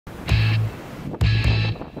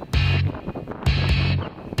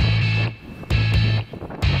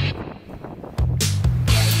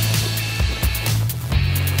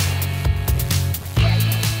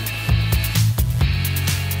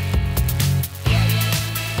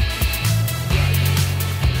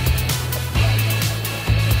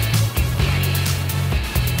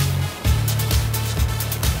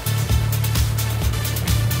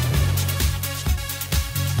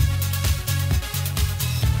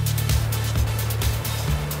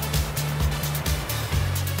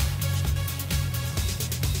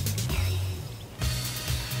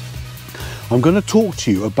I'm going to talk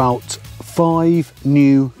to you about 5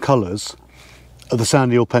 new colours of the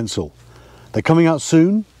Sandeel Pencil. They're coming out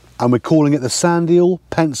soon and we're calling it the Sandeel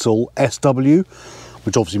Pencil SW,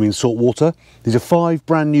 which obviously means saltwater. These are 5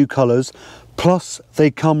 brand new colours, plus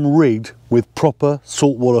they come rigged with proper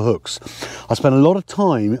saltwater hooks. I spent a lot of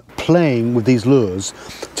time playing with these lures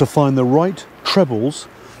to find the right trebles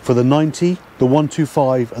for the 90, the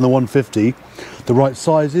 125 and the 150, the right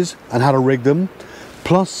sizes and how to rig them.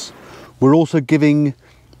 Plus we're also giving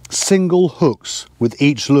single hooks with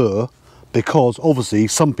each lure, because obviously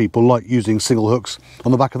some people like using single hooks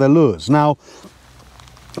on the back of their lures. Now,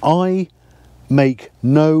 I make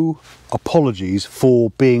no apologies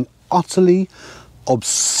for being utterly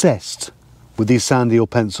obsessed with these Sandeel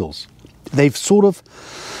pencils. They've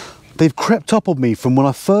crept up on me from when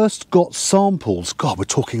I first got samples. God, we're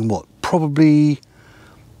talking what, probably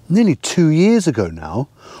nearly 2 years ago now,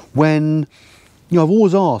 when, you know, I've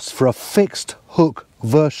always asked for a fixed hook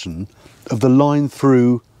version of the line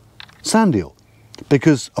through Sandeel,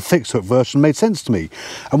 because a fixed hook version made sense to me.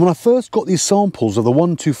 And when I first got these samples of the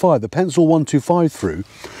 125, the Pencil 125 through,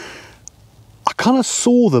 I kind of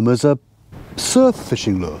saw them as a surf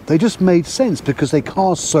fishing lure. They just made sense because they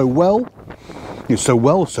cast so well,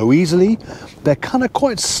 so easily. They're kind of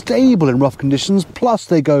quite stable in rough conditions, plus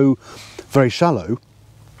they go very shallow.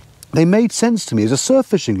 They made sense to me as a surf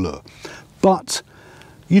fishing lure. But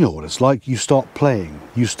you know what it's like. You start playing,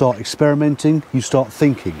 you start experimenting, you start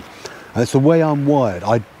thinking. And it's the way I'm wired.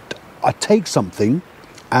 I take something,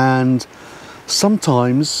 and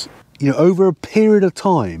sometimes, you know, over a period of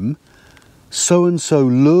time, so-and-so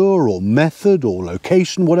lure or method or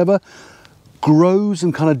location, whatever, grows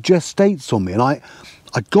and kind of gestates on me. And I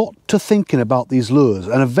got to thinking about these lures,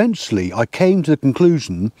 and eventually I came to the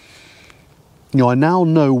conclusion, you know, I now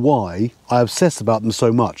know why I obsess about them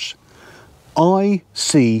so much. I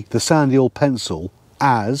see the Sandeel Pencil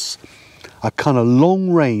as a kind of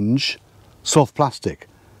long range soft plastic.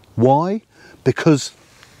 Why? Because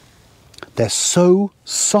they're so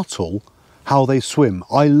subtle how they swim.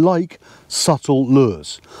 I like subtle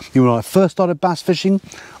lures. You know, when I first started bass fishing,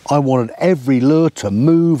 I wanted every lure to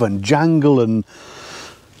move and jangle and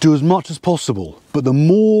do as much as possible. But the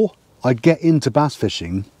more I get into bass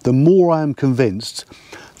fishing, the more I am convinced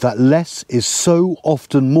that less is so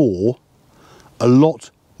often more, a lot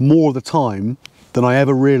more of the time than I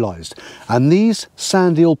ever realised. And these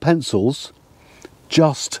Sandeel pencils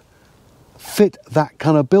just fit that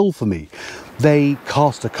kind of bill for me. They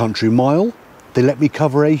cast a country mile, they let me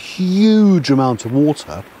cover a huge amount of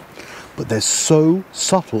water, but they're so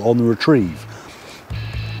subtle on the retrieve.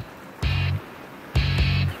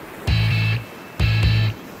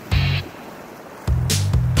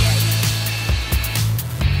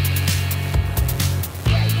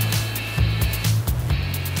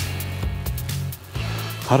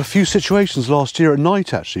 I had a few situations last year at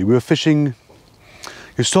night actually. We were fishing,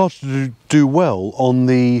 you started to do well on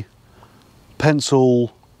the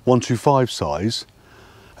Pencil 125 size,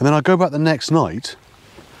 and then I go back the next night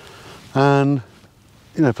and,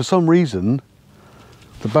 you know, for some reason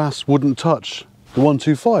the bass wouldn't touch the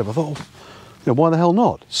 125. I thought, you know, why the hell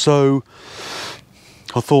not? So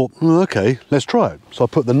I thought, okay, let's try it. So I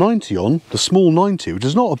put the 90 on, the small 90, which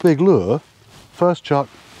is not a big lure. First chuck,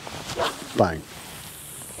 bang.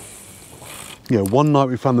 You know, one night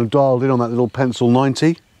we found them dialed in on that little Pencil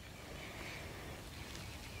 90.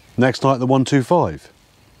 Next night the 125.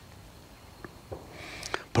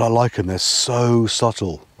 But I like them, they're so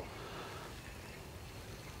subtle.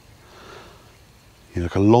 You know,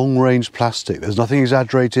 like a long range plastic. There's nothing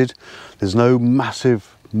exaggerated. There's no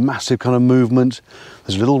massive kind of movement.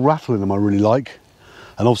 There's a little rattle in them I really like.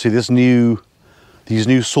 And obviously these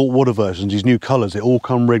new saltwater versions, these new colours, they all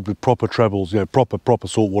come rigged with proper trebles, you know, proper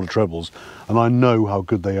saltwater trebles, and I know how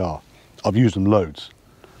good they are. I've used them loads.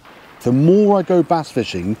 The more I go bass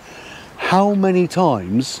fishing, how many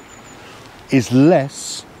times is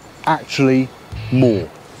less actually more?